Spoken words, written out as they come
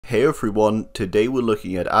Hey everyone, today we're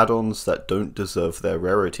looking at add-ons that don't deserve their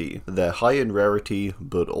rarity. They're high in rarity,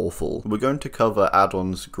 but awful. We're going to cover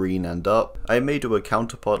add-ons green and up. I may do a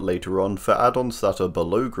counterpart later on for add-ons that are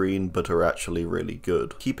below green but are actually really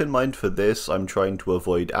good. Keep in mind for this, I'm trying to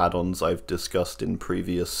avoid add-ons I've discussed in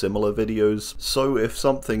previous similar videos, so if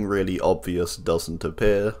something really obvious doesn't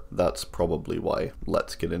appear, that's probably why.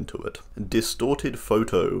 Let's get into it. Distorted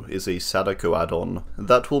Photo is a Sadako add-on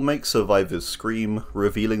that will make survivors scream,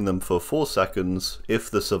 revealing them for 4 seconds if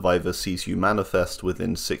the survivor sees you manifest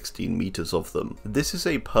within 16 meters of them. This is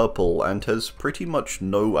a purple and has pretty much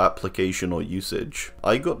no application or usage.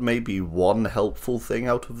 I got maybe one helpful thing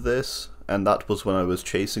out of this, and that was when I was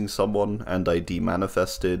chasing someone and I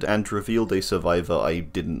demanifested and revealed a survivor I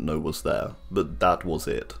didn't know was there. But that was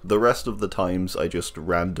it. The rest of the times I just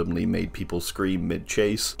randomly made people scream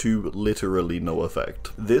mid-chase to literally no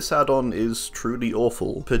effect. This add-on is truly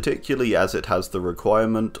awful, particularly as it has the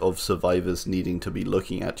requirement of survivors needing to be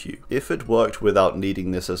looking at you. If it worked without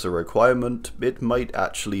needing this as a requirement, it might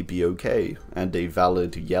actually be okay, and a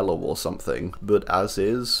valid yellow or something, but as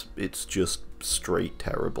is, it's just straight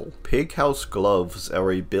terrible. Pighouse gloves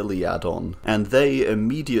are a Billy add-on, and they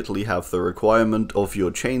immediately have the requirement of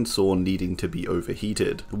your chainsaw needing to be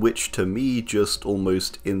overheated, which to me just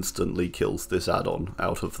almost instantly kills this add-on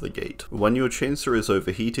out of the gate. When your chainsaw is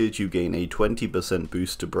overheated, you gain a 20%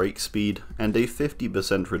 boost to break speed and a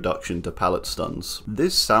 50% reduction to pallet stuns.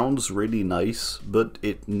 This sounds really nice, but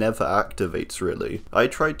it never activates really. I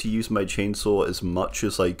tried to use my chainsaw as much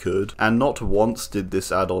as I could, and not once did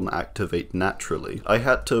this add-on activate naturally. I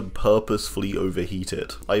had to purposefully overheat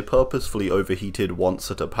it. I purposefully overheated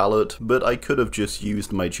once at a pallet, but I could have just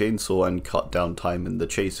used my chainsaw and cut down time in the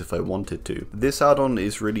chase if I wanted to. This add-on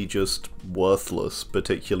is really just worthless,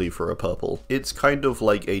 particularly for a purple. It's kind of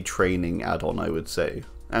like a training add-on, I would say,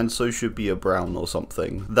 and so should be a brown or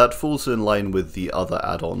something. That falls in line with the other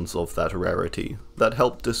add-ons of that rarity, that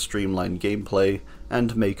help to streamline gameplay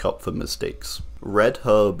and make up for mistakes. Red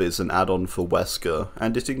Herb is an add-on for Wesker,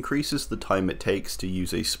 and it increases the time it takes to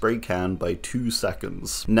use a spray can by 2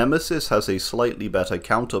 seconds. Nemesis has a slightly better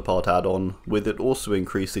counterpart add-on, with it also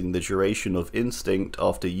increasing the duration of instinct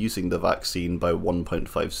after using the vaccine by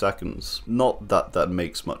 1.5 seconds. Not that that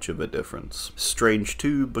makes much of a difference. Strange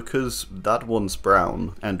too, because that one's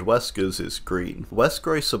brown, and Wesker's is green.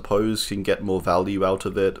 Wesker, I suppose, can get more value out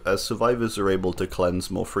of it, as survivors are able to cleanse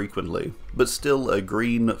more frequently, but still a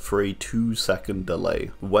green for a 2-second delay.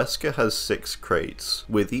 Wesker has 6 crates,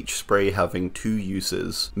 with each spray having 2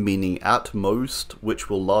 uses, meaning at most, which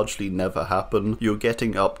will largely never happen, you're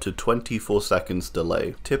getting up to 24 seconds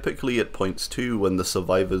delay, typically at points 2 when the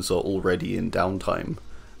survivors are already in downtime,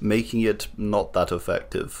 making it not that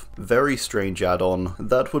effective. Very strange add-on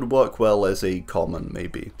that would work well as a common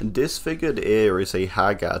maybe. Disfigured Ear is a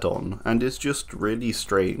hag add-on and is just really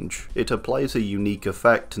strange. It applies a unique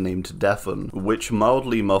effect named Deafen, which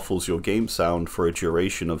mildly muffles your game sound for a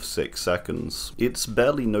duration of 6 seconds. It's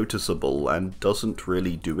barely noticeable and doesn't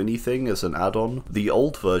really do anything as an add-on. The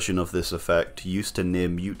old version of this effect used to near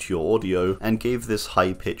mute your audio and gave this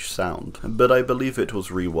high-pitched sound, but I believe it was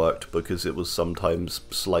reworked because it was sometimes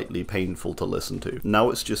slightly painful to listen to. Now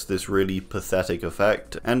it's just this really pathetic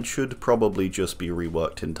effect, and should probably just be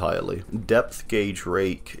reworked entirely. Depth Gauge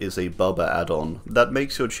Rake is a Bubba add-on that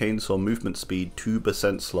makes your chainsaw movement speed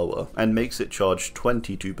 2% slower, and makes it charge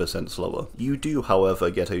 22% slower. You do, however,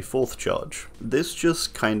 get a 4th charge. This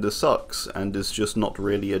just kinda sucks, and is just not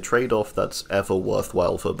really a trade-off that's ever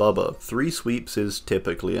worthwhile for Bubba. 3 sweeps is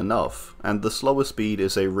typically enough, and the slower speed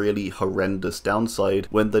is a really horrendous downside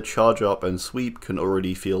when the charge up and sweep can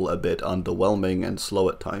already feel a bit underwhelming and slow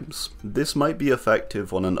at times. This might be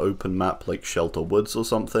effective on an open map like Shelter Woods or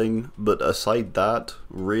something, but aside that,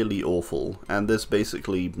 really awful, and there's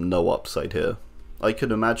basically no upside here. I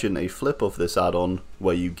can imagine a flip of this add-on,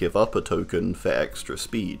 where you give up a token for extra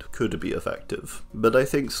speed, could be effective, but I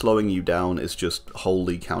think slowing you down is just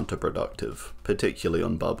wholly counterproductive, particularly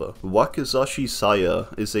on Bubba. Wakizashi Saya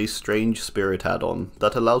is a strange spirit add-on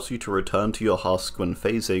that allows you to return to your husk when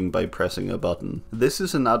phasing by pressing a button. This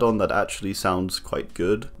is an add-on that actually sounds quite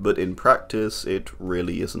good, but in practice it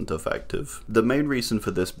really isn't effective. The main reason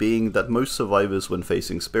for this being that most survivors when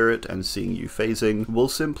facing spirit and seeing you phasing will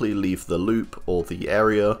simply leave the loop or the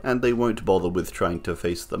area, and they won't bother with trying to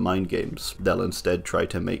face the mind games. They'll instead try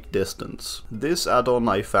to make distance. This add-on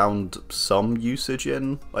I found some usage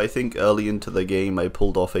in. I think early into the game I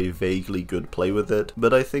pulled off a vaguely good play with it,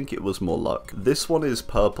 but I think it was more luck. This one is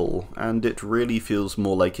purple, and it really feels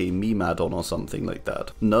more like a meme add-on or something like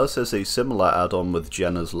that. Nurse has a similar add-on with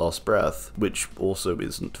Jenna's Last Breath, which also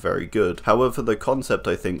isn't very good. However, the concept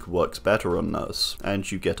I think works better on Nurse,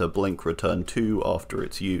 and you get a blink return too after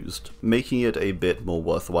it's used, making it a bit more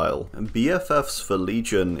worthwhile. BFFs for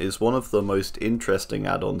Legion is one of the most interesting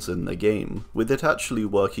add-ons in the game, with it actually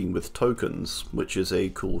working with tokens, which is a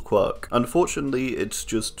cool quirk. Unfortunately, it's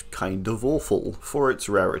just kind of awful, for its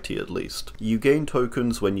rarity at least. You gain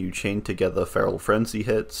tokens when you chain together Feral Frenzy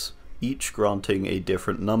hits, each granting a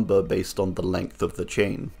different number based on the length of the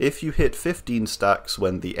chain. If you hit 15 stacks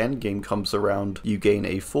when the endgame comes around, you gain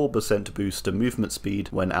a 4% boost to movement speed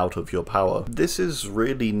when out of your power. This is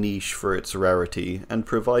really niche for its rarity, and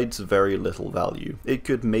provides very little value. It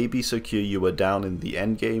could maybe secure you a down in the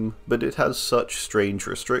endgame, but it has such strange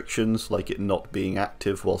restrictions, like it not being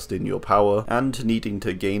active whilst in your power, and needing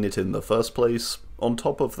to gain it in the first place. On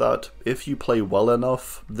top of that, if you play well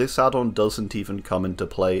enough, this add-on doesn't even come into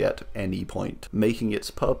play at any point, making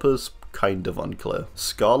its purpose kind of unclear.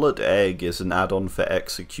 Scarlet Egg is an add-on for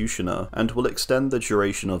Executioner, and will extend the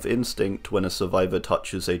duration of Instinct when a survivor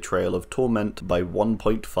touches a trail of torment by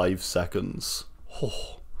 1.5 seconds.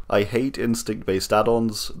 I hate instinct-based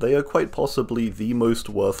add-ons. They are quite possibly the most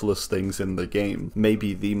worthless things in the game,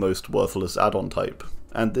 maybe the most worthless add-on type.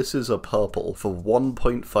 And this is a purple for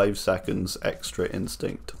 1.5 seconds extra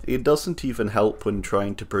instinct. It doesn't even help when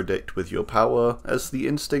trying to predict with your power, as the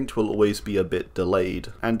instinct will always be a bit delayed,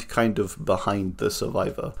 and kind of behind the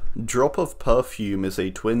survivor. Drop of Perfume is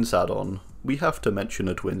a twins add-on. We have to mention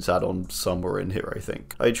a twins add-on somewhere in here, I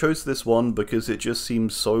think. I chose this one because it just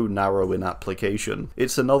seems so narrow in application.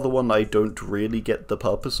 It's another one I don't really get the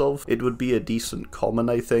purpose of. It would be a decent common,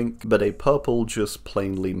 I think, but a purple just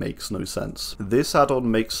plainly makes no sense. This add-on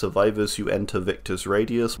makes survivors who enter Victor's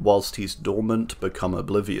radius whilst he's dormant become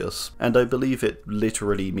oblivious, and I believe it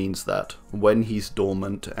literally means that, when he's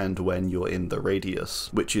dormant and when you're in the radius,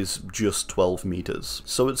 which is just 12 meters.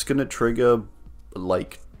 So it's gonna trigger,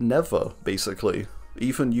 like, never, basically.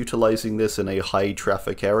 Even utilizing this in a high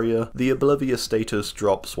traffic area, the oblivious status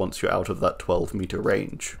drops once you're out of that 12-meter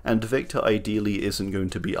range, and Victor ideally isn't going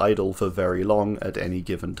to be idle for very long at any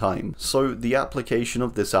given time. So the application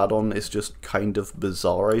of this add-on is just kind of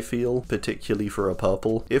bizarre, I feel, particularly for a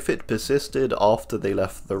purple. If it persisted after they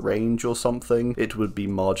left the range or something, it would be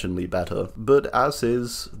marginally better, but as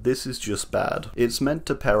is, this is just bad. It's meant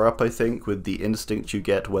to pair up, I think, with the instinct you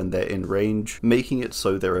get when they're in range, making it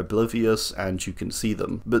so they're oblivious and you can see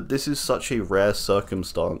them, but this is such a rare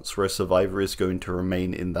circumstance where a survivor is going to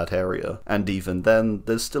remain in that area, and even then,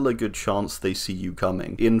 there's still a good chance they see you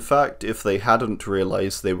coming. In fact, if they hadn't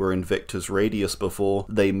realized they were in Victor's radius before,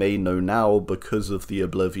 they may know now because of the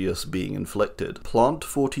oblivious being inflicted. Plant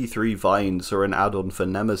 43 vines are an add-on for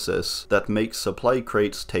Nemesis that makes supply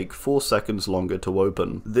crates take 4 seconds longer to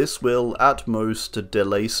open. This will, at most,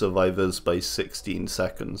 delay survivors by 16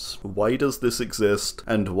 seconds. Why does this exist,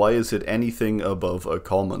 and why is it anything above a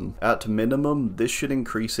common? At minimum, this should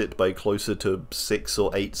increase it by closer to 6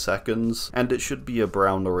 or 8 seconds, and it should be a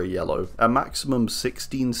brown or a yellow. A maximum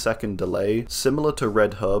 16-second delay, similar to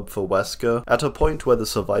Red Herb for Wesker, at a point where the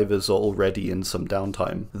survivors are already in some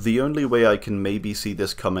downtime. The only way I can maybe see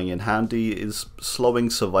this coming in handy is slowing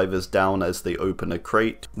survivors down as they open a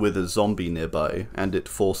crate with a zombie nearby, and it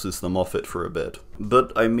forces them off it for a bit.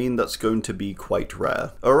 But I mean, that's going to be quite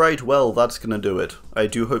rare. Alright, well, that's gonna do it. I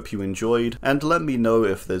do hope you enjoyed, and let me know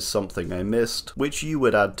if there's something I missed, which you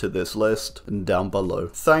would add to this list, down below.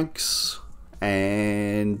 Thanks,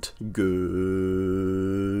 and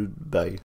goodbye.